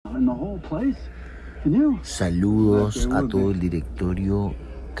Saludos a todo el directorio,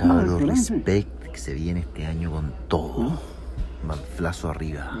 cabros, respect, que se viene este año con todo. Manflazo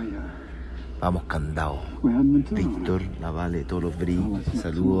arriba. Vamos candado. Víctor, la Vale, todos los bris.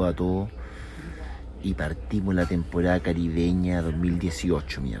 Saludos a todos. Y partimos la temporada caribeña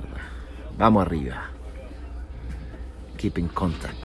 2018, mierda. Vamos arriba. Keep in contact.